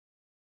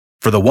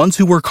For the ones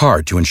who work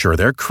hard to ensure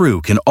their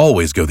crew can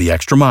always go the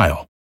extra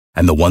mile,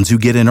 and the ones who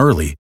get in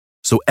early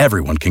so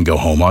everyone can go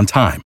home on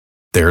time,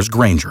 there's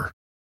Grainger,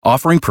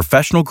 offering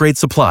professional-grade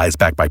supplies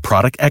backed by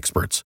product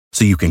experts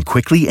so you can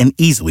quickly and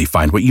easily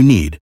find what you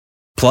need.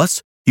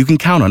 Plus, you can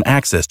count on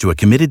access to a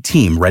committed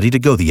team ready to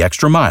go the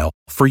extra mile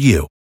for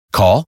you.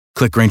 Call,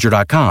 click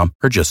Grainger.com,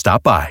 or just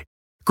stop by.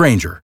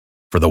 Grainger,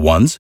 for the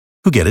ones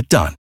who get it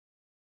done.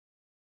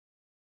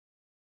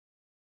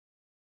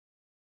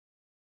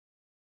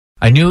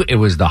 I knew it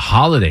was the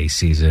holiday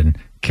season,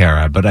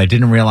 Kara, but I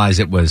didn't realize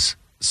it was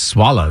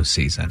swallow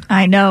season.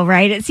 I know,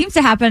 right? It seems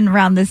to happen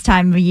around this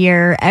time of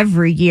year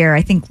every year.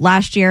 I think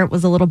last year it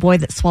was a little boy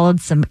that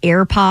swallowed some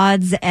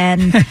AirPods,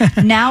 and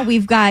now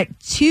we've got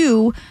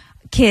two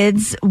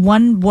kids,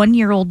 one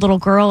 1-year-old little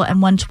girl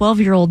and one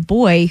 12-year-old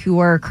boy who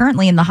are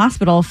currently in the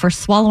hospital for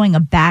swallowing a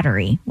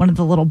battery, one of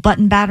the little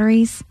button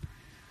batteries.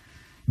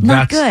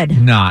 Not good.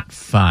 Not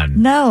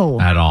fun. No.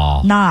 At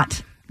all.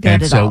 Not good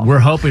and at so all. we're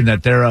hoping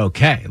that they're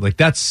okay. Like,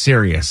 that's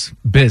serious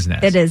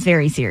business. It is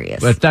very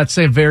serious. But that's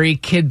a very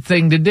kid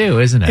thing to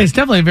do, isn't it? It's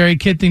definitely a very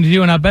kid thing to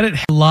do, and I bet it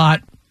a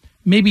lot,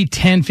 maybe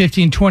 10,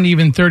 15, 20,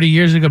 even 30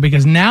 years ago,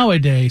 because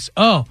nowadays,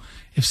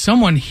 if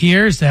someone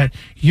hears that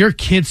your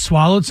kid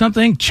swallowed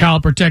something,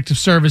 Child Protective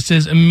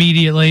Services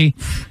immediately,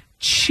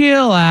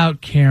 chill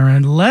out,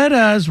 Karen. Let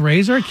us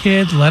raise our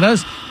kids. Let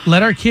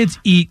our kids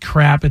eat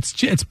crap.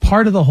 It's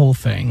part of the whole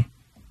thing.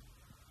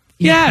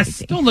 Yes,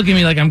 crazy. Don't look at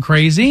me like I'm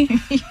crazy.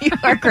 You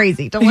are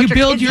crazy. Don't let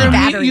your kids eat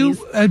batteries.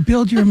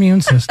 Build your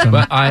immune system.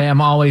 But I am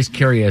always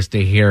curious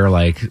to hear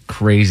like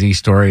crazy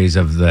stories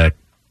of the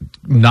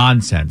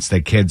nonsense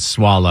that kids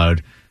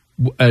swallowed.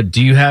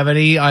 Do you have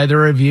any,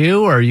 either of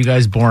you, or are you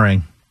guys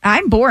boring?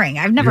 I'm boring.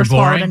 I've never You're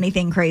swallowed boring?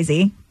 anything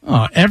crazy.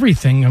 Oh,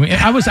 everything. I mean,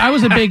 I was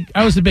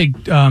a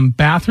big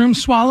bathroom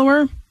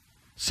swallower.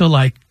 So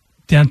like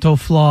dental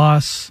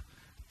floss,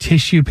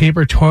 tissue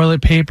paper,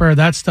 toilet paper,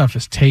 that stuff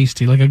is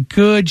tasty. Like a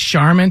good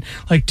Charmin,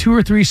 like 2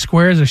 or 3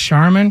 squares of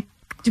Charmin.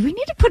 Do we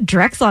need to put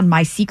Drex on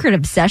My Secret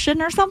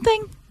Obsession or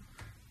something?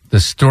 The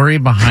story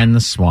behind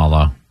the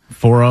swallow.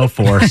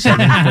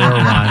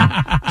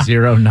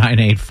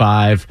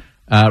 404-741-0985.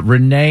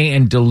 Renee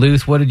in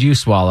Duluth, what did you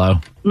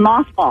swallow?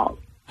 Mothballs.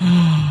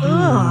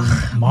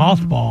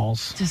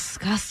 Mothballs.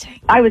 Disgusting.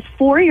 I was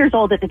 4 years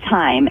old at the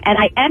time, and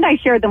I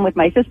shared them with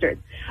my sisters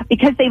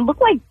because they look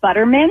like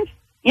buttermint,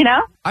 you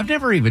know? I've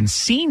never even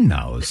seen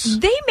those.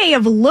 They may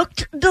have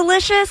looked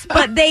delicious,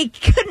 but they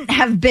couldn't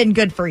have been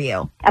good for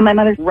you. And my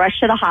mother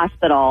rushed to the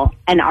hospital,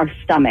 and our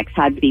stomachs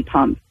had to be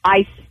pumped.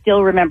 I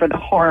still remember the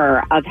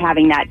horror of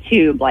having that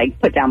tube, like,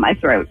 put down my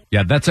throat.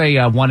 Yeah, that's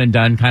a one and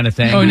done kind of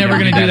thing. Oh, never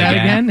going to do that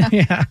again?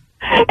 Yeah.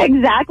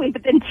 Exactly.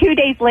 But then 2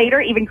 days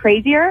later, even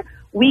crazier,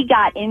 we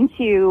got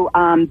into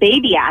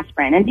baby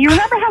aspirin. And do you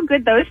remember how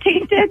good those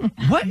tasted?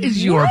 What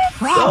is your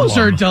problem? Those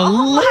are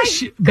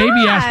delicious.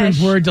 Baby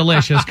aspirins were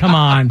delicious. Come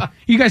on.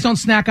 You guys don't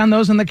snack on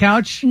those on the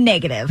couch?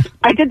 Negative.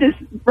 I did this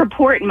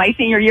report in my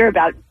senior year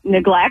about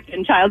neglect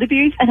and child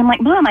abuse. And I'm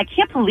like, Mom, I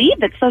can't believe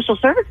that social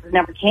services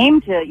never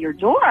came to your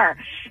door.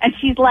 And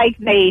she's like,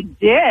 they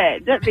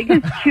did.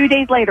 Because 2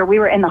 days later, we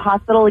were in the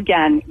hospital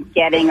again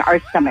getting our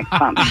stomachs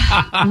pumped.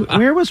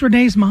 Where was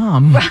Renee's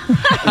mom?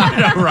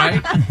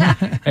 Right?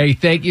 Hey,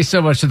 thank you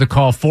so much for the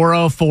call.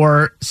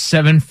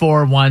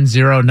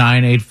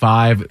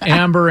 404-741-0985.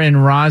 Amber in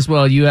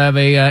Roswell, you have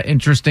a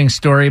interesting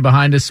story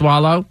behind a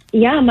swallow?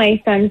 Yeah,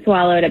 my son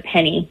swallowed a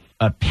penny.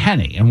 A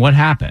penny? And what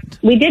happened?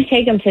 We did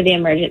take him to the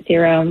emergency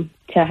room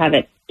to have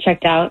it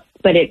checked out,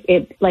 but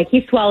it like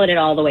he swallowed it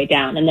all the way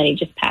down and then he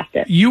just passed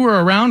it. You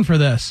were around for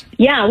this.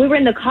 Yeah, we were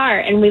in the car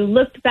and we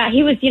looked back.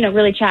 He was,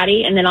 really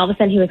chatty, and then all of a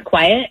sudden he was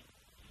quiet,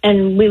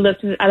 and I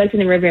looked in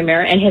the rearview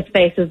mirror and his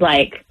face was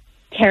like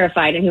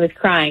terrified and he was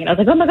crying. And I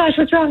was like, oh my gosh,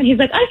 what's wrong? And he's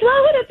like, I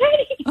swallowed a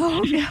penny.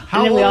 Oh, no.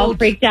 And then we all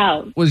freaked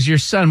out. Was your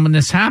son when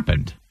this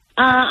happened?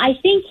 I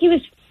think he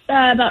was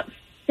about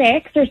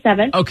 6 or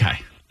 7. Okay.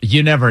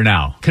 You never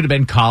know. Could have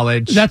been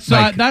college. That's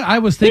that. I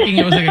was thinking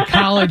it was like a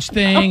college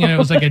thing, and it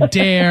was like a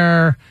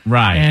dare,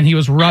 Right. And he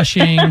was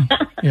rushing.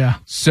 Yeah.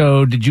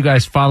 So did you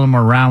guys follow him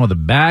around with a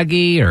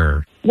baggie,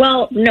 or?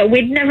 Well, no,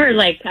 we'd never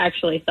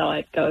actually saw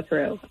it go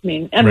through. I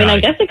mean, I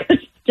Right. guess it could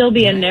still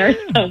be in there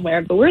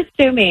somewhere, but we're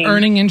assuming.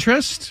 Earning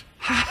interest?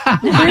 We're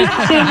assuming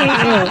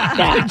it was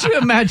that. Could you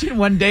imagine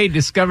one day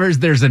discovers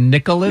there's a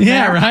nickel in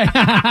Yeah, there?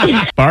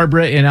 right.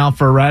 Barbara in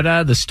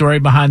Alpharetta, the story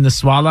behind the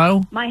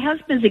swallow. My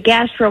husband's a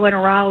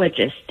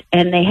gastroenterologist,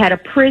 and they had a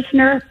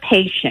prisoner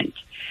patient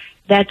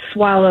that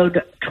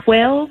swallowed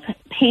 12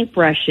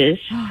 paintbrushes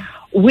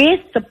with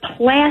the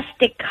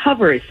plastic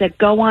covers that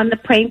go on the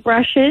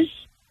paintbrushes,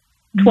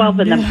 12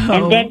 of them.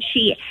 And then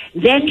she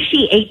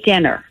ate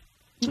dinner.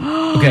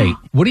 Okay,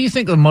 what do you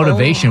think the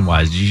motivation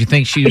was? Did you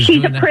think she was She's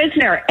a doing that?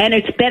 prisoner, and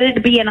it's better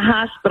to be in a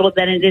hospital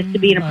than it is to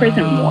be in a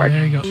prison ward.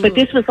 there you go. But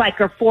this was like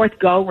her 4th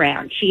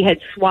go-round. She had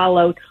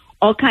swallowed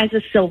all kinds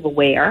of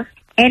silverware,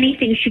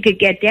 anything she could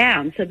get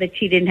down so that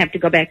she didn't have to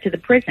go back to the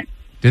prison.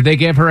 Did they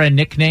give her a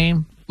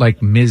nickname?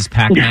 like Ms.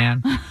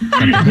 Pac-Man?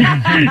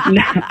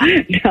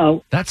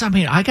 No. That's, I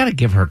mean, I got to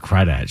give her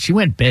credit. She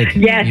went big.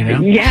 Yes, you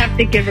know? you have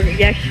to give her.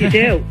 Yes, you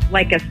do.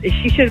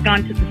 She should have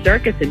gone to the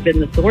circus and been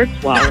the sword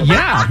swallower.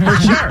 Yeah, for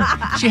sure.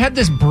 She had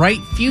this bright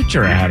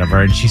future ahead of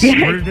her, and she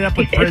squirted it up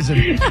with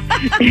prison.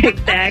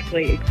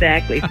 Exactly.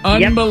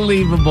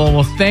 Unbelievable.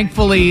 Well,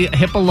 thankfully,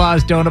 HIPAA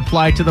laws don't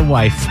apply to the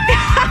wife.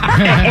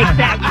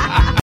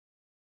 Exactly.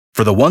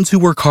 For the ones who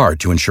work hard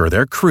to ensure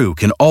their crew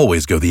can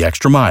always go the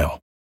extra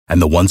mile,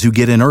 and the ones who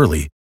get in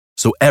early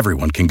so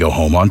everyone can go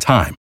home on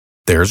time,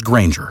 there's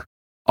Grainger,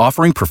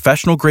 offering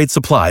professional-grade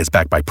supplies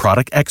backed by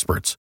product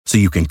experts so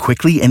you can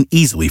quickly and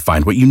easily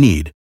find what you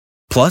need.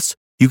 Plus,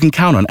 you can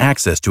count on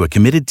access to a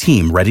committed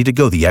team ready to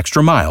go the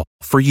extra mile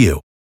for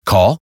you.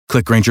 Call,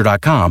 click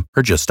Grainger.com,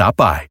 or just stop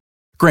by.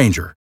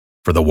 Grainger,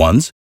 for the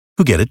ones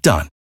who get it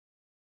done.